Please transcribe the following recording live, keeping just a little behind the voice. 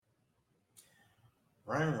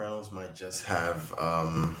Ryan Reynolds might just have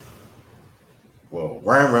Ryan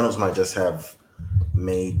Reynolds might just have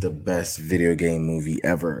made the best video game movie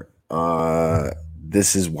ever.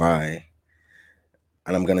 This is why,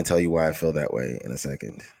 and I'm gonna tell you why I feel that way in a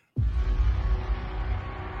second.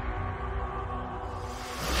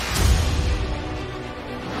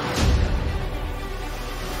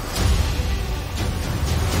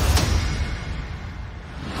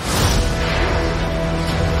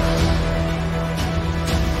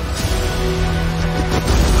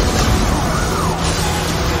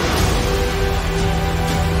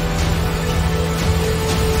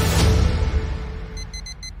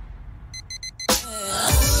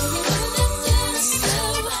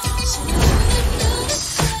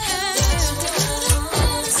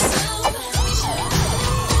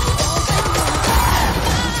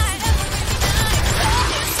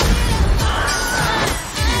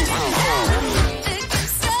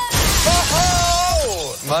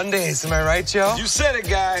 Mondays, am I right, Joe? You said it,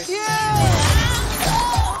 guy.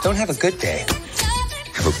 Yeah! Don't have a good day.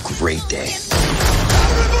 Have a great day.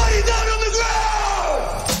 Everybody down on the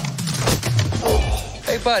ground!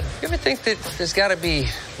 Hey, bud, you ever think that there's got to be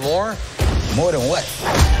more? More than what?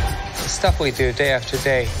 The stuff we do day after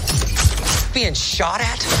day. Being shot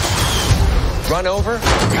at? Run over?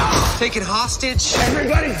 Taken hostage?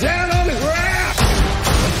 Everybody down on the ground!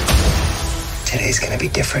 Today's gonna be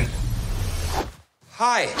different.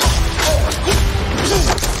 Hi.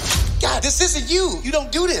 God, this isn't you. You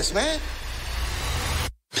don't do this, man.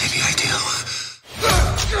 Maybe I do.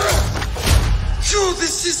 Joe,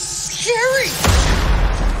 this is scary.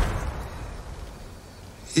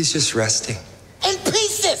 He's just resting. In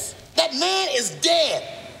pieces. That man is dead.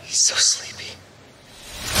 He's so sleepy.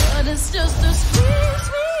 But it's just a squeeze.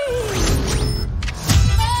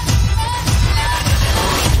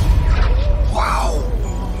 Wow.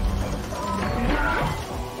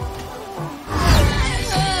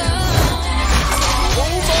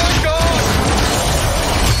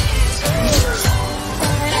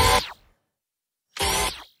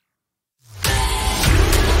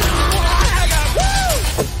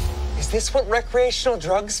 Is this what recreational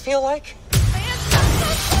drugs feel like?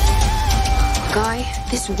 Guy,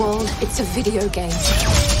 this world, it's a video game.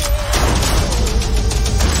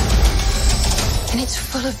 And it's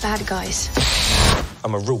full of bad guys.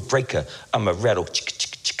 I'm a rule breaker. I'm a rattle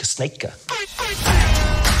chicka snaker.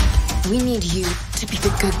 We need you to be the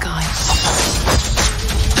good guy.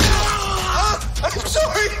 I'm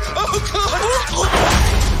sorry. Oh, God.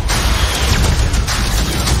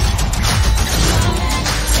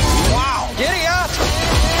 Wow! Giddy up!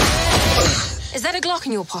 Is that a Glock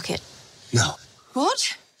in your pocket? No,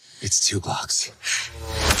 What? it's 2 blocks.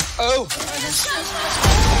 Oh!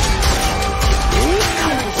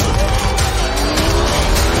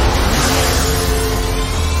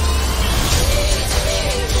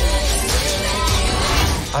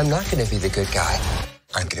 I'm not gonna be the good guy.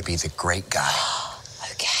 I'm gonna be the great guy.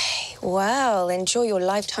 Okay. Well, enjoy your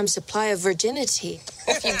lifetime supply of virginity.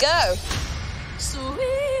 Off you go. So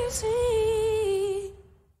easy.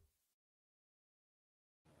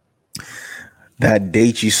 That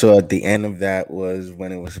date you saw at the end of that was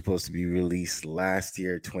when it was supposed to be released last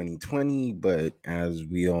year, 2020. But as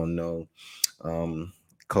we all know,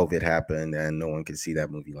 COVID happened and no one could see that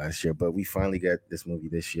movie last year. But we finally got this movie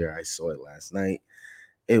this year. I saw it last night.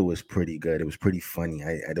 It was pretty good. It was pretty funny.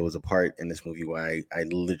 There was a part in this movie where I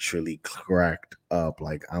literally cracked up.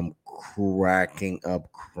 Like I'm cracking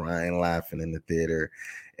up, crying, laughing in the theater.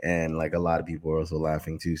 And like a lot of people were also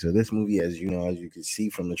laughing too. So this movie, as you know, as you could see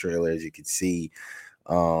from the trailer, as you could see,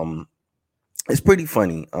 it's pretty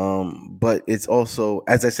funny. But it's also,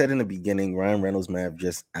 as I said in the beginning, Ryan Reynolds may have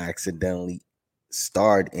just accidentally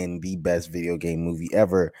starred in the best video game movie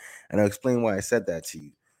ever. And I'll explain why I said that to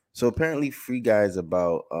you. So apparently Free Guy is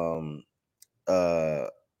about uh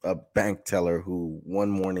a bank teller who one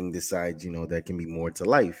morning decides, there can be more to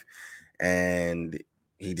life. And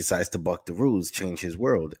he decides to buck the rules, change his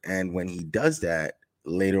world. And when he does that,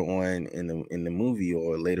 later on in the movie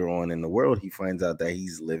or later on in the world, he finds out that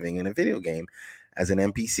he's living in a video game as an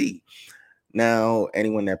NPC. Now,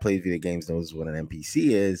 anyone that plays video games knows what an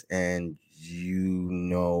NPC is, and you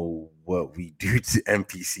know what we do to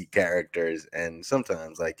NPC characters. And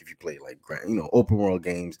sometimes, like if you play like open world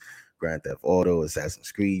games, Grand Theft Auto,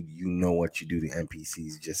 Assassin's Creed, you know what you do to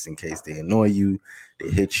NPCs just in case they annoy you, they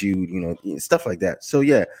hit you, stuff like that. So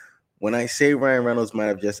yeah, when I say Ryan Reynolds might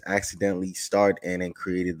have just accidentally starred in and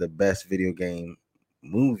created the best video game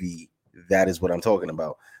movie, that is what I'm talking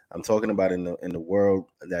about. I'm talking about in the world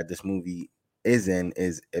that this movie is in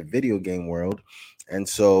is a video game world. And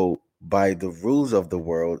so by the rules of the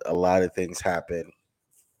world, a lot of things happen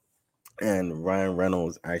And Ryan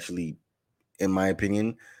Reynolds actually, in my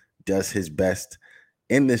opinion, does his best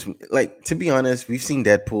in this. Like, to be honest, we've seen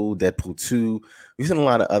Deadpool, Deadpool 2, we've seen a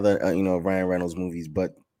lot of other Ryan Reynolds movies,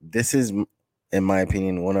 but this is, in my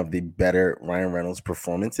opinion, one of the better Ryan Reynolds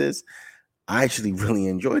performances. I actually really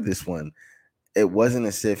enjoyed this one. It wasn't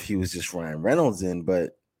as if he was just Ryan Reynolds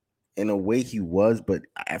but in a way he was, but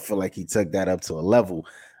I feel like he took that up to a level.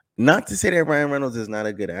 Not to say that Ryan Reynolds is not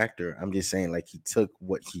a good actor. I'm just saying, like, he took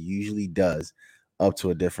what he usually does up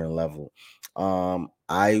to a different level.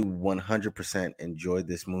 I 100% enjoyed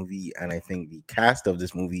this movie, and I think the cast of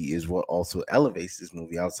this movie is what also elevates this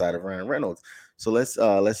movie outside of Ryan Reynolds. So let's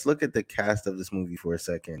look at the cast of this movie for a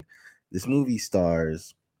second. This movie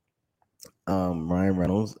stars Ryan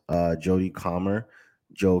Reynolds, Jodie Comer,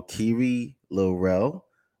 Joe Keery, Lil Rel,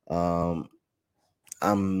 um,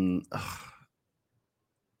 I'm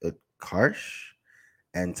Utkarsh,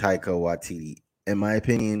 and Taika Waititi. In my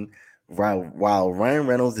opinion, while Ryan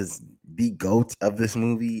Reynolds is the GOAT of this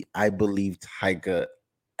movie, I believe Taika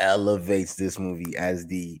elevates this movie as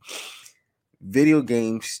the video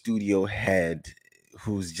game studio head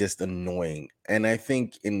who's just annoying. And I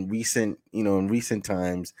think in recent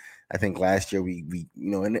times, I think last year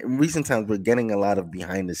in recent times we're getting a lot of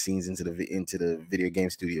behind the scenes into the video game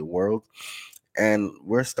studio world, and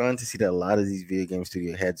we're starting to see that a lot of these video game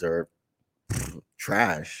studio heads are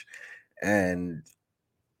trash. And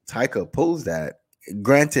Taika pulls that.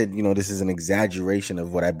 Granted, this is an exaggeration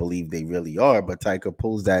of what I believe they really are, but Taika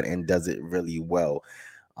pulls that and does it really well.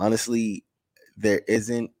 Honestly, there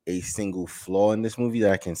isn't a single flaw in this movie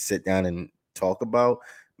that I can sit down and talk about,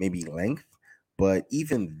 maybe length, but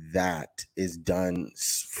even that is done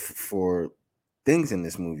for things in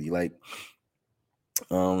this movie. Like,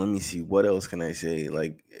 let me see, what else can I say?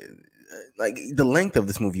 Like the length of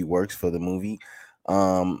this movie works for the movie.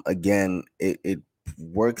 Again, it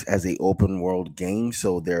works as a open world game,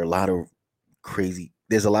 so there's a lot of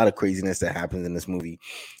craziness that happens in this movie.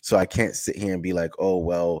 So I can't sit here and be like, oh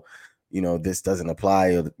well, this doesn't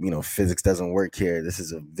apply, or physics doesn't work here. This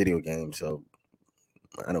is a video game, so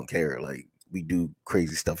I don't care. Like, we do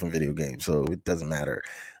crazy stuff in video games, so it doesn't matter.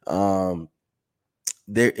 um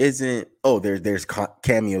there isn't oh there's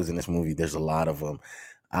cameos in this movie. There's a lot of them.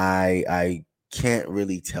 I can't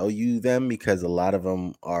really tell you them because a lot of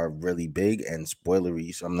them are really big and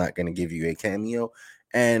spoilery, so I'm not going to give you a cameo.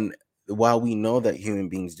 And while we know that human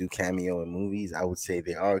beings do cameo in movies, I would say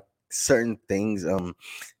there are certain things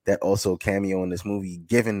that also cameo in this movie,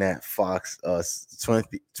 given that Fox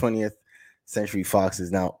 20th Century Fox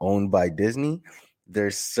is now owned by Disney.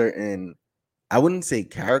 There's certain, I wouldn't say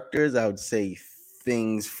characters, I would say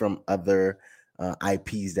things from other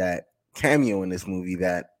IPs that cameo in this movie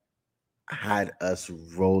that had us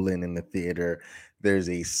rolling in the theater. There's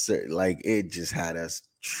a certain, like, it just had us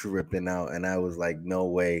tripping out, and I was like, no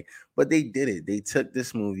way. But they did it. They took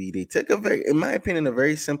this movie, they took in my opinion, a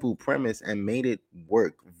very simple premise and made it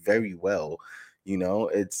work very well.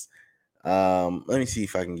 It's let me see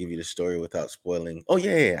if I can give you the story without spoiling. Oh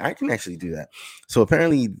yeah, I can actually do that. So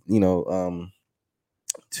apparently,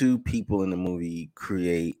 two people in the movie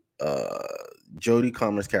create Jodie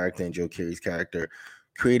Comer's character and Joe Keery's character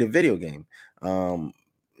create a video game.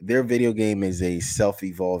 Their video game is a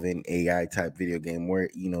self-evolving AI type video game where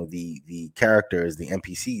the characters, the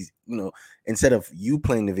NPCs, instead of you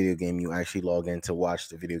playing the video game, you actually log in to watch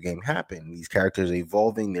the video game happen. These characters are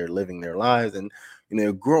evolving, they're living their lives, and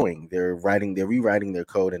they're growing, they're rewriting their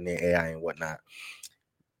code and their AI and whatnot.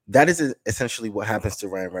 That is essentially what happens to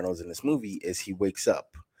Ryan Reynolds in this movie. Is he wakes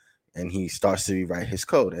up and he starts to rewrite his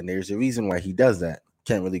code, and there's a reason why he does that.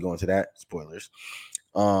 Can't really go into that, spoilers.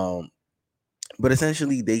 But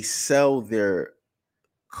essentially they sell their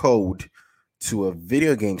code to a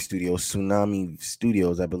video game studio, Tsunami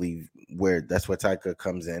Studios, I believe, where that's where Taika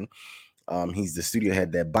comes in. He's the studio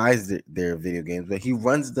head that buys their video games, but he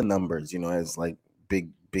runs the numbers, as like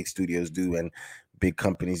big studios do and big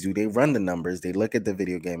companies do. They run the numbers. They look at the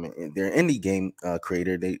video game, and they're indie game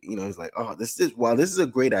creator. They, it's like, oh, this is a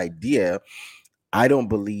great idea. I don't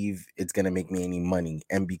believe it's going to make me any money.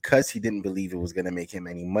 And because he didn't believe it was going to make him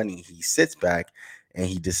any money, he sits back and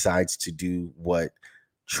he decides to do what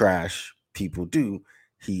trash people do.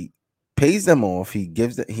 He pays them off.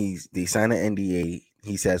 They sign an NDA.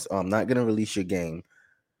 He says, oh, I'm not going to release your game.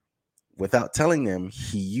 Without telling them,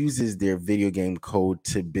 he uses their video game code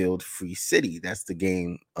to build Free City. That's the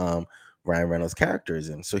game Ryan Reynolds' character is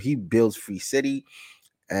in. So he builds Free City,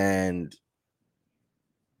 and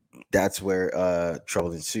that's where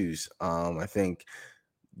trouble ensues. I think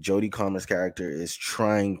Jodie Comer's character is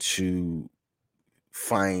trying to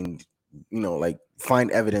find like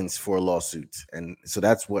find evidence for lawsuits. And so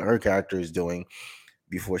that's what her character is doing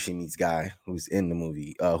before she meets Guy, who's in the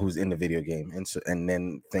movie, who's in the video game. And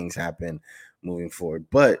then things happen moving forward.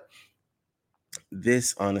 But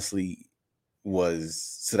this honestly was,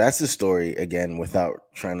 so that's the story again,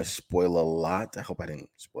 without trying to spoil a lot. I hope I didn't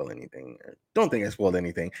spoil anything. I don't think I spoiled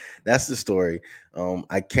anything. That's the story.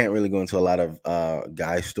 I can't really go into a lot of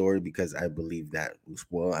Guy's story because I believe that will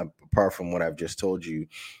spoil, apart from what I've just told you.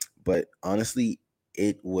 But honestly,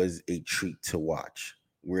 it was a treat to watch.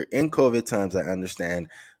 We're in COVID times. I understand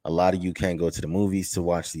a lot of you can't go to the movies to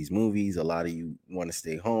watch these movies. A lot of you want to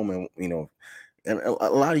stay home, and and a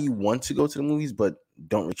lot of you want to go to the movies, but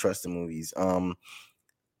don't really trust the movies. And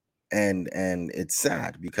it's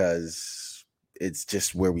sad because it's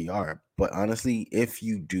just where we are. But honestly, if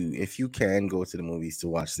you can go to the movies to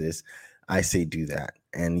watch this, I say do that,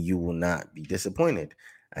 and you will not be disappointed.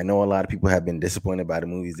 I know a lot of people have been disappointed by the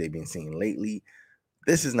movies they've been seeing lately.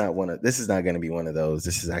 This is not going to be one of those.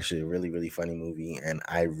 This is actually a really, really funny movie, and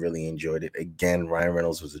I really enjoyed it. Again, Ryan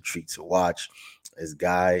Reynolds was a treat to watch. This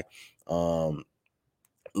guy, um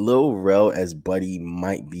Lil Rel as Buddy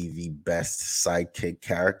might be the best sidekick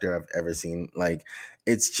character I've ever seen. Like,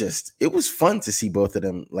 it was fun to see both of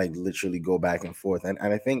them like literally go back and forth. And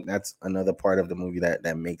I think that's another part of the movie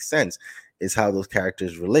that makes sense, is how those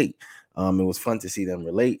characters relate. It was fun to see them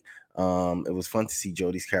relate. It was fun to see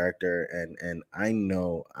Jodie's character, and I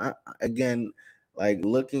know, again, like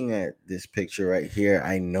looking at this picture right here,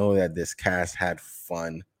 I know that this cast had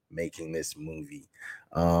fun making this movie.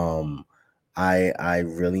 Um, I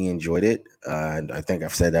really enjoyed it. And I think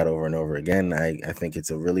I've said that over and over again. I think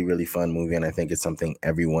it's a really, really fun movie, and I think it's something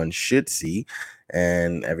everyone should see.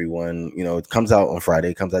 And everyone, it comes out on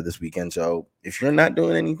Friday, it comes out this weekend. So if you're not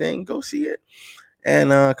doing anything, go see it.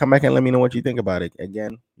 And come back and let me know what you think about it.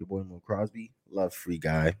 Again, your boy Mo Crosby, Love Free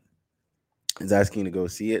Guy, is asking you to go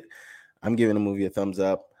see it. I'm giving the movie a thumbs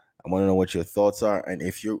up. I want to know what your thoughts are, and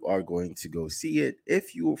if you are going to go see it.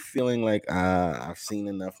 If you're feeling like I've seen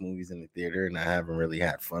enough movies in the theater and I haven't really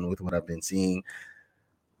had fun with what I've been seeing,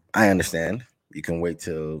 I understand. You can wait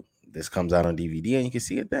till this comes out on DVD and you can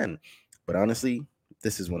see it then. But honestly,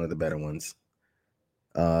 this is one of the better ones.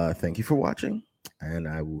 Thank you for watching, and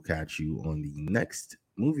I will catch you on the next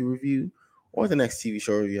movie review or the next TV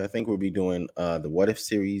show review. I think we'll be doing the What If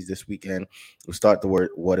series this weekend. We'll start the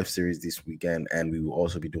What If series this weekend, and we will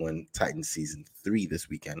also be doing Titan season 3 this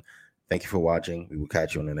weekend. Thank you for watching. We will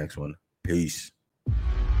catch you on the next one. Peace.